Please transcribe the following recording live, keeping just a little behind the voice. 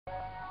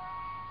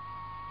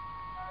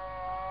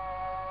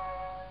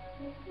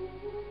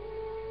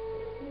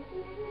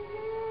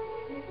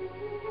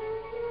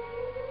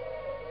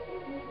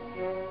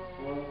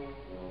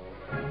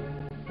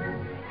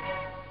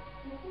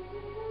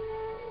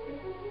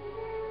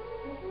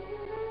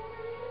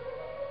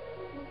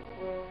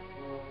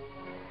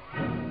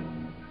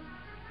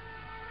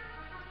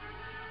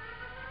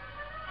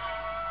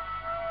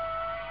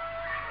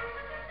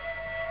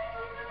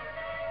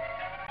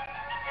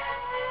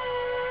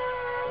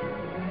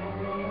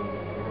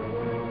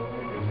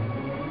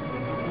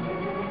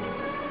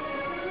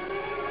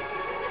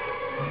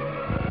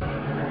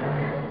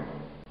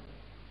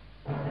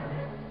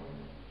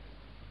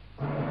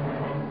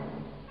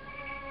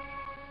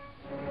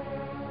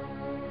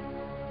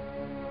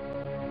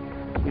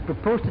We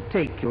propose to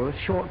take you a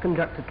short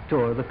conducted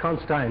tour of the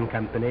Consett Iron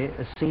Company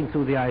as seen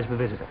through the eyes of a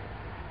visitor.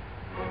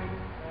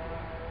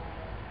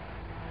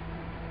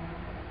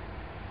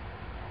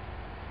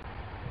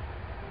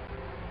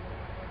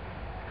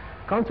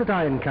 Consett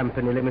Iron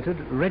Company Limited,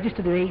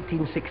 registered in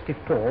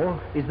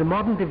 1864, is the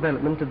modern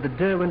development of the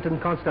Derwent and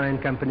Consett Iron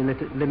Company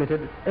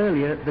Limited,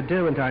 earlier the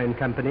Derwent Iron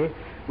Company,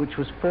 which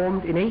was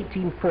formed in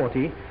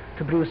 1840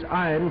 to produce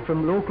iron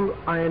from local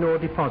iron ore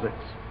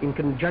deposits, in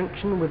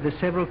conjunction with the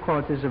several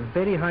quantities of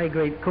very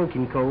high-grade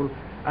coking coal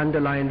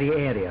underlying the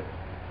area.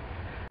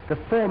 The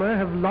former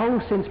have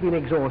long since been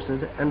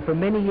exhausted, and for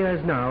many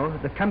years now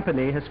the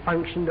company has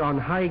functioned on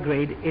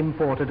high-grade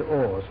imported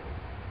ores.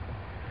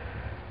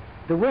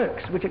 The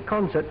works, which at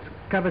Consett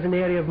covers an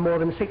area of more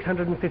than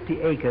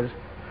 650 acres,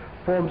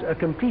 forms a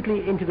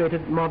completely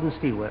integrated modern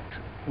steelworks.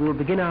 We will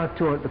begin our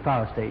tour at the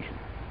power station.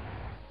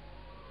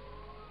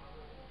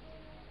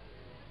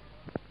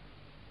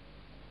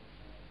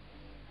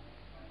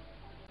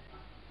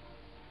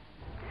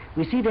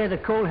 We see there the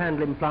coal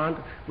handling plant,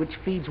 which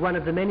feeds one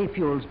of the many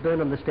fuels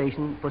burned on the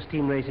station for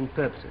steam raising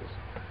purposes.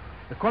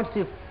 The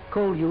quantity of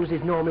coal used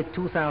is normally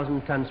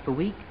 2,000 tons per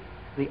week.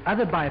 The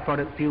other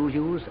byproduct fuels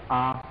used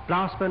are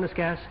blast furnace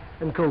gas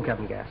and coke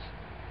oven gas.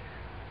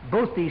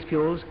 Both these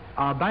fuels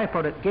are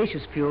byproduct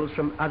gaseous fuels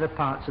from other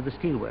parts of the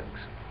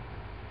steelworks.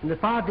 In the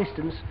far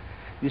distance,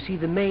 you see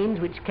the mains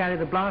which carry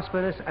the blast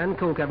furnace and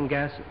coke oven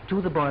gas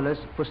to the boilers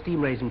for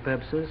steam raising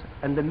purposes,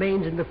 and the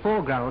mains in the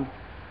foreground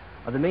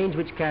are the mains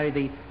which carry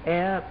the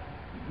air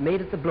made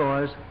at the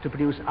blowers to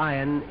produce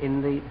iron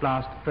in the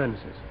blast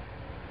furnaces.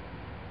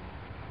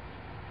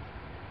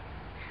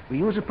 We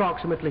use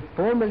approximately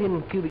 4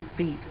 million cubic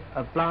feet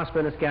of blast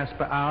furnace gas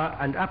per hour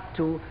and up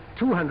to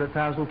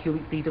 200,000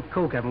 cubic feet of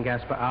coke oven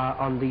gas per hour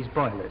on these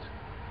boilers.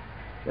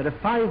 There are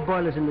 5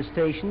 boilers in the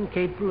station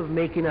capable of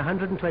making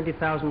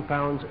 120,000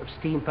 pounds of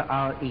steam per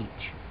hour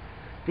each.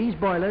 These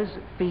boilers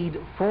feed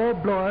 4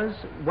 blowers,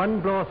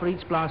 1 blower for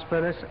each blast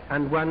furnace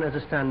and 1 as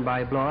a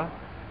standby blower,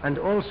 and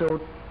also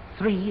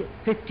 3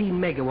 15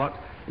 megawatt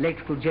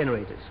electrical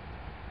generators.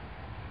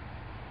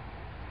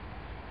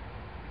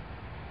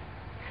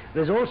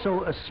 There's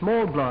also a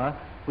small blower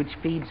which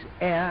feeds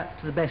air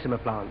to the Bessemer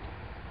plant.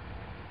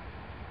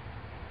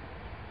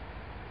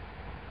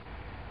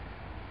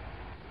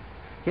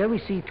 Here we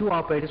see 2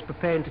 operators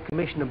preparing to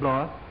commission a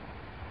blower,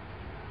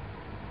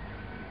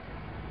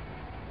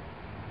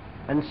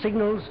 and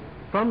signals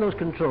from those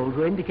controls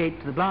will indicate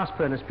to the blast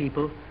furnace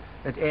people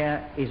that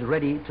air is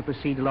ready to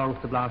proceed along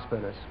to the blast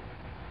furnace.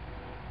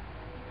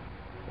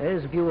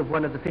 There's a view of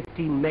one of the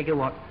 15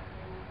 megawatt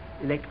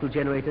electrical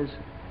generators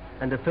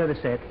and a furnace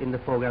set in the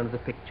foreground of the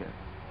picture.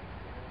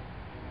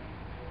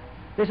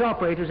 This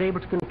operator is able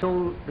to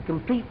control the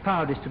complete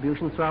power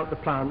distribution throughout the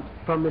plant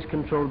from this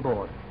control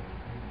board.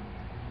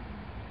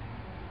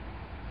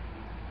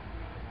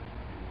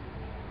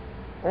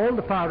 All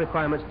the power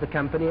requirements of the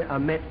company are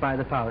met by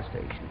the power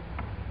station.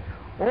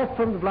 Ore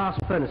from the blast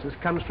furnaces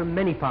comes from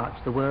many parts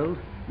of the world: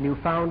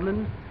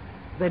 Newfoundland,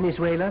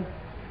 Venezuela,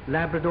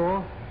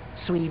 Labrador,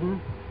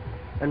 Sweden,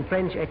 and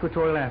French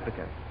Equatorial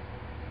Africa.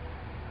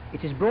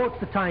 It is brought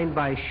to the Tyne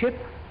by ship,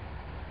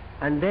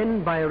 and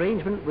then by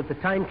arrangement with the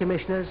Tyne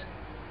Commissioners,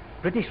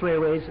 British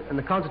Railways and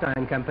the Consett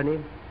Iron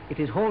Company, it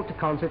is hauled to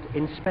Consett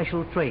in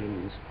special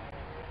trains.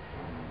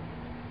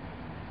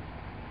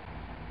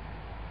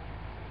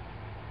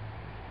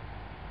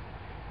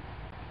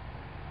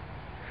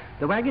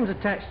 The wagons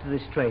attached to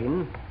this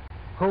train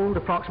hold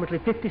approximately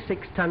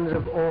 56 tons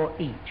of ore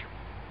each,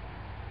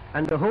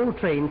 and the whole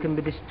train can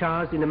be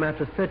discharged in a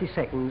matter of 30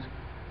 seconds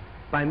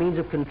by means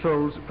of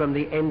controls from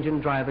the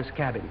engine driver's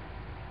cabin.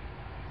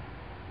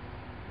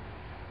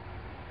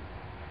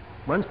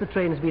 Once the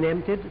train has been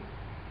emptied,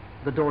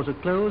 the doors are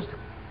closed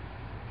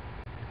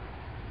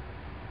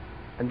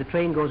and the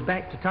train goes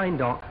back to Tyne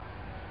Dock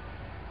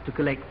to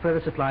collect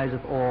further supplies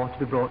of ore to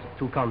be brought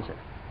to Consett.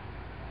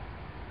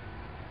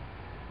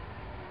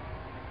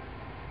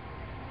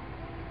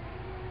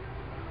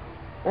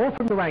 Ore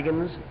from the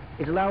wagons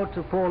is allowed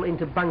to fall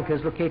into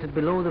bunkers located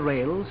below the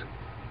rails,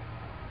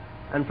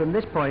 and from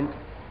this point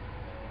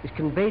is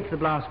conveyed to the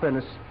blast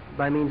furnace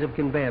by means of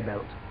conveyor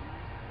belt.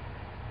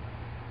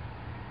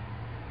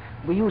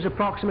 We use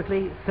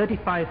approximately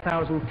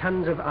 35,000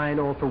 tons of iron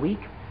ore per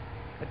week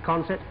at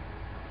Consett,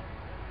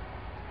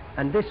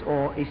 and this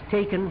ore is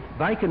taken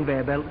by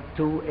conveyor belt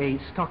to a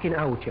stocking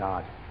out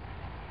yard.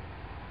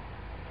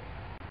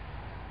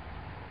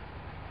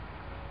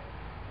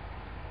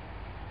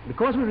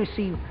 Because we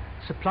receive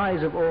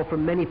supplies of ore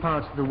from many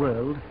parts of the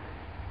world,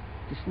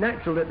 it's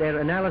natural that their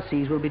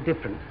analyses will be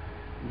different.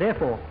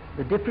 Therefore,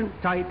 the different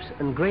types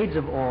and grades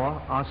of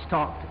ore are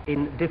stocked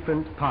in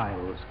different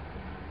piles.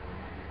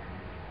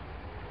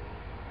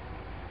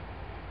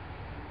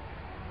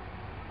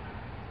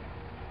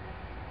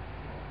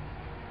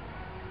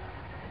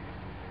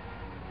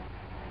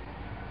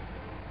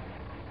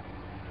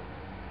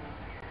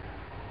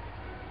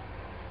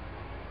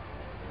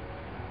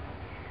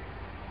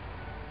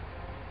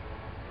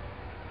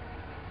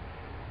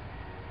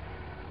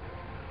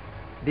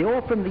 The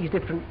ore from these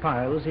different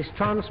piles is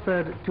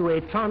transferred to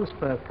a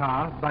transfer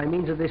car by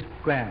means of this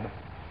grab.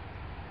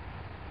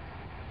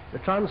 The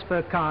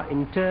transfer car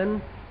in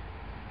turn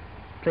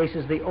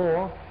places the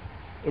ore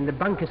in the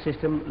bunker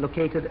system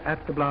located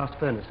at the blast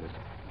furnaces.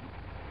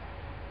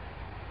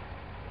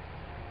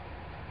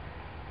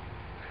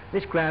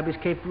 This grab is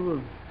capable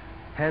of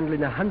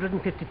handling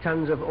 150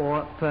 tons of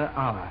ore per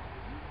hour.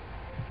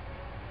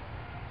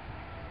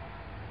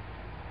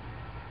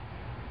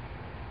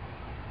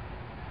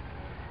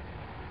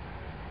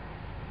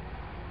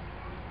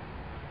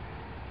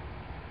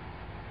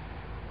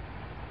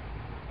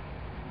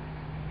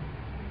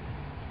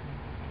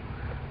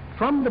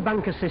 From the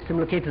bunker system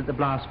located at the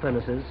blast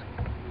furnaces,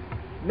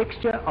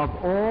 mixture of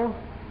ore,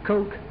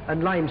 coke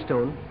and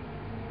limestone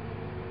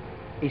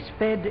is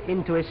fed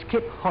into a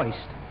skip hoist.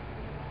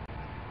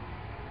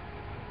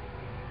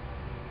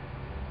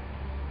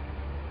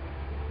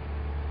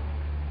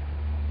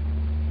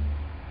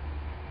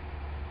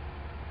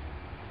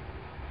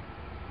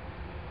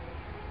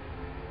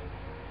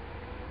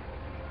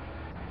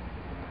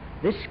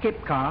 This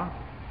skip car,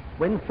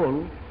 when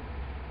full,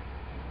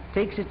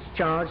 takes its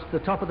charge to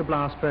the top of the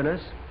blast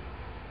furnace,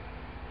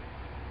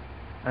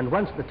 and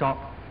once at the top,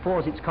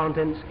 pours its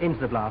contents into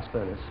the blast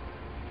furnace.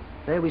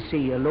 There we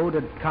see a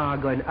loaded car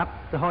going up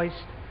the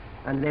hoist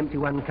and an empty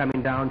one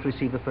coming down to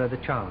receive a further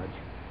charge.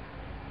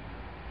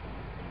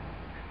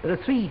 There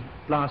are 3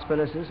 blast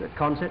furnaces at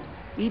Consett,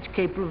 each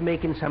capable of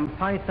making some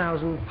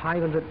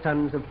 5,500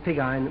 tons of pig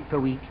iron per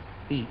week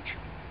each.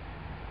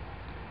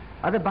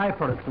 Other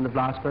byproducts from the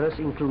blast furnace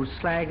include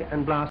slag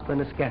and blast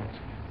furnace gas.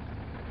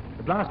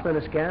 The blast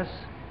furnace gas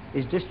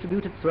is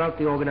distributed throughout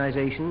the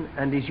organization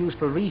and is used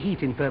for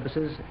reheating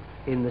purposes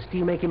in the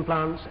steelmaking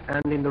plants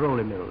and in the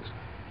rolling mills.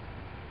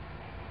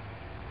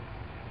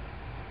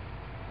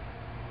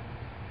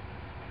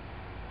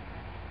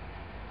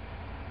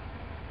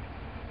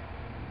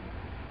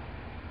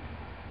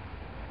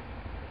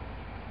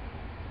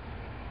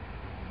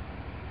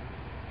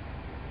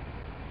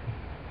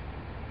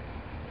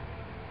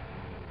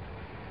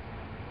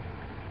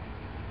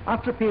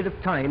 After a period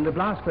of time, the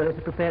blast furnace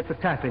is prepared for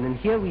tapping, and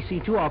here we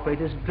see 2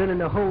 operators drilling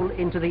a hole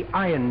into the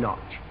iron notch.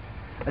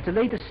 At a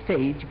later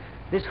stage,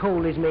 this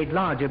hole is made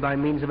larger by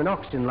means of an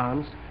oxygen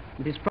lance.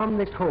 It is from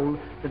this hole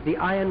that the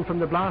iron from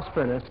the blast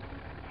furnace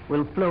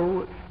will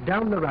flow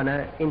down the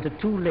runner into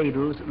 2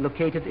 ladles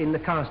located in the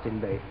casting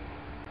bay.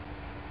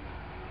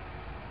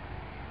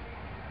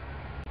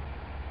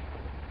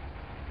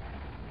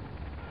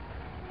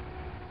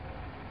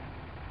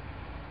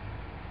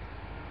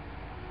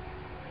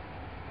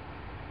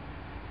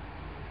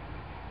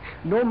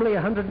 Normally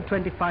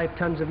 125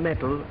 tons of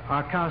metal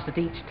are cast at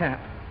each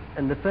tap,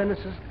 and the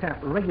furnaces tap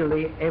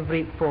regularly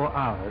every 4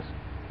 hours.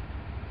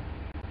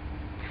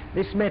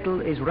 This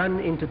metal is run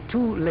into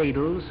 2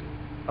 ladles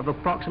of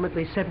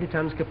approximately 70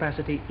 tons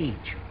capacity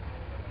each.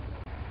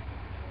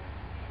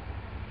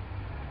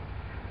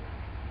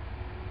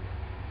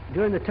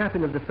 During the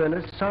tapping of the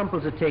furnace,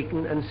 samples are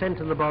taken and sent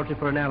to the laboratory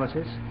for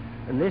analysis,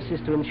 and this is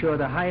to ensure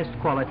the highest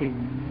quality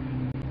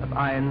of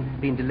iron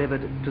being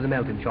delivered to the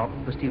melting shop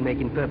for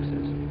steelmaking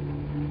purposes.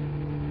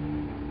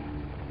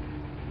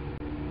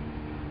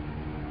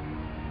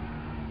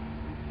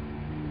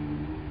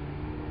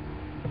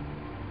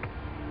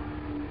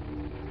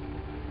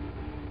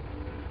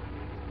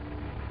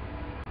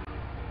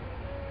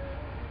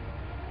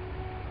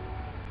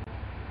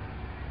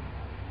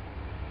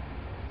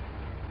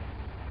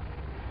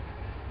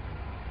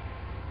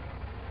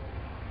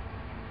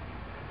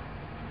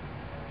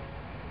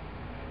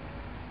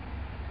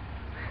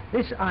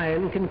 This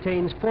iron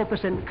contains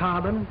 4%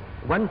 carbon,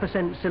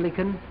 1%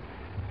 silicon,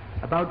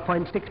 about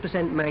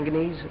 0.6%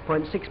 manganese,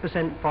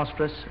 0.6%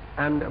 phosphorus,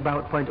 and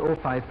about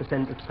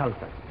 0.05% of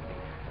sulfur.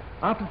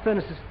 After the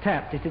furnace is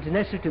tapped, it is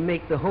necessary to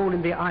make the hole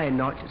in the iron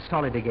notch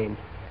solid again,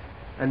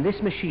 and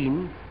this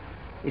machine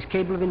is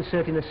capable of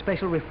inserting a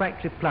special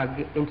refractory plug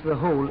into the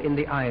hole in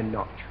the iron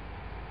notch.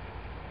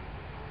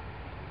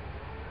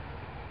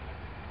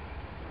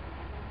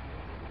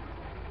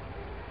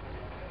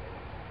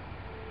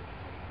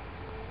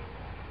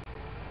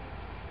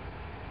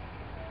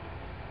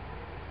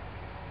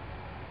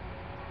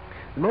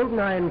 The molten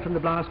iron from the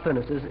blast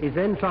furnaces is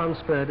then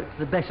transferred to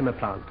the Bessemer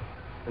plant,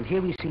 and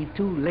here we see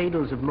 2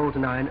 ladles of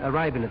molten iron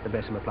arriving at the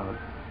Bessemer plant.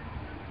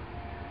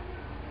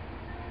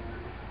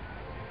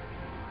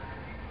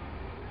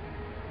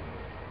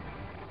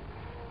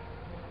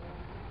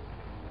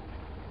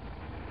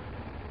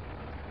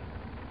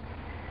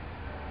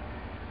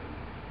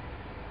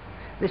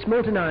 This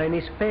molten iron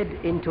is fed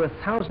into a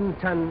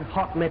 1,000-ton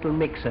hot metal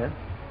mixer,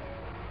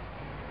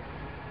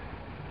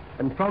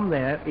 and from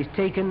there is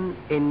taken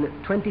in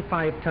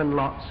 25-ton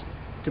lots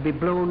to be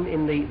blown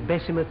in the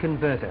Bessemer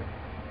converter.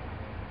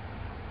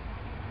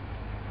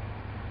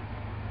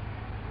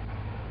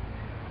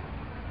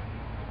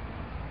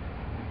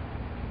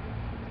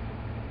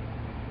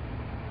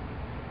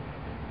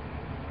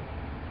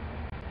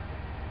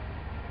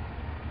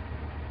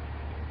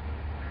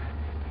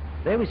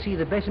 There we see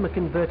the Bessemer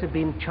converter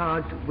being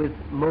charged with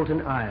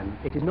molten iron.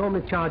 It is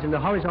normally charged in the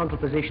horizontal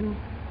position.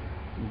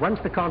 Once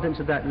the contents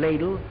of that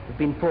ladle have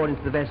been poured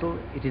into the vessel,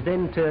 it is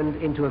then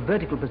turned into a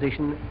vertical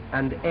position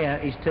and air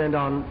is turned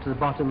on to the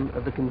bottom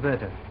of the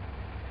converter.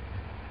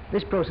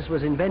 This process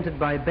was invented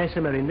by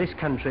Bessemer in this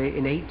country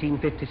in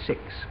 1856.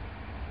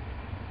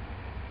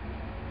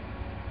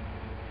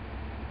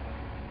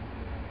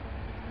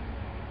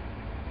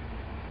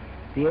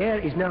 The air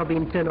is now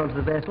being turned onto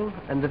the vessel,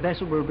 and the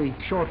vessel will be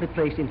shortly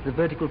placed into the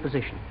vertical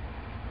position.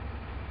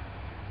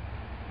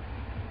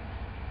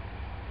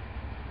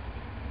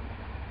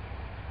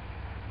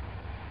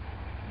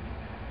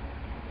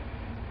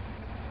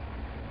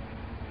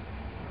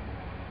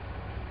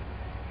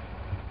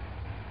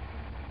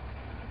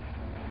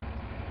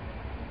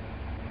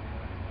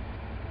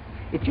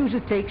 It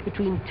usually takes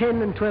between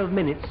 10 and 12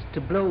 minutes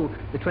to blow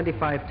the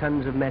 25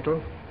 tons of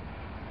metal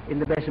in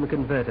the Bessemer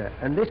converter,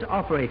 and this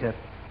operator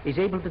is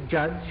able to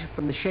judge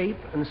from the shape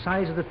and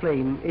size of the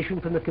flame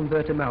issuing from the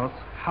converter mouth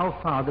how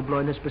far the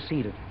blowing has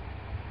proceeded.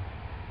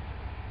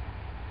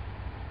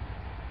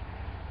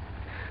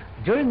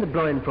 During the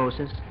blowing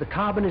process, the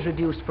carbon is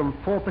reduced from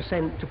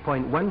 4% to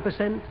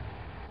 0.1%,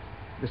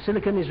 the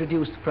silicon is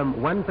reduced from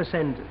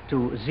 1%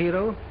 to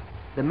 0,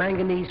 the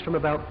manganese from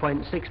about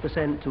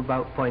 0.6% to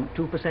about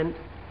 0.2%,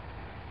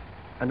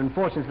 and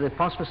unfortunately the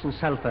phosphorus and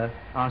sulfur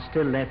are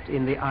still left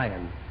in the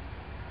iron.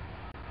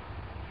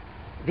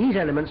 These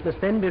elements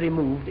must then be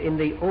removed in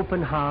the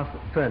open hearth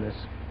furnace.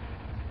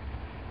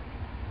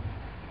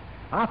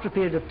 After a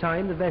period of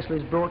time, the vessel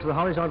is brought to the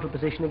horizontal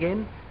position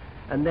again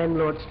and then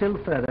lowered still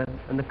further,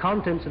 and the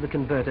contents of the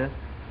converter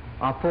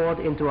are poured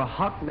into a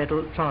hot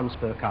metal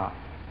transfer car.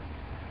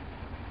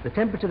 The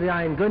temperature of the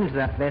iron going into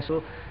that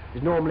vessel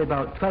is normally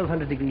about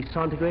 1200 degrees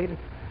centigrade,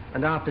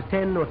 and after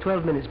 10 or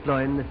 12 minutes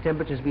blowing, the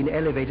temperature has been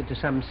elevated to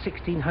some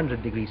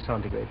 1600 degrees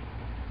centigrade.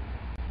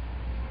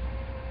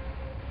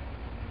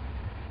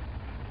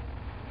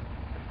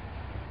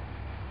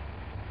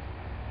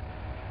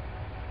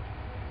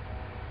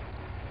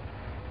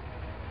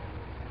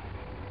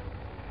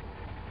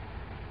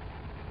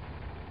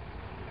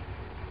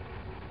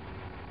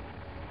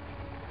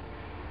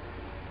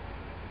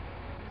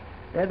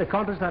 There the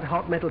contents of that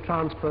hot metal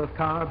transfer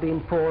car are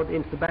being poured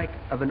into the back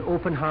of an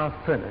open hearth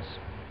furnace.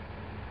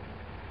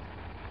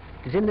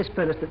 It is in this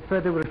furnace that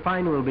further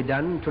refining will be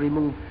done to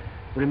remove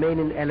the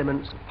remaining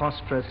elements,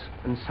 phosphorus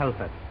and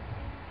sulfur.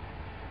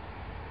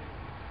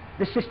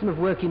 This system of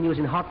working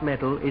using hot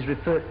metal is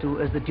referred to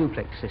as the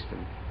duplex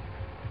system.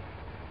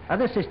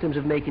 Other systems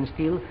of making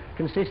steel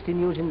consist in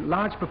using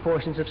large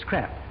proportions of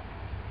scrap,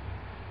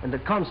 and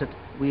at Consett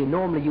we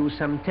normally use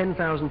some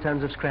 10,000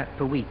 tons of scrap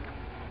per week.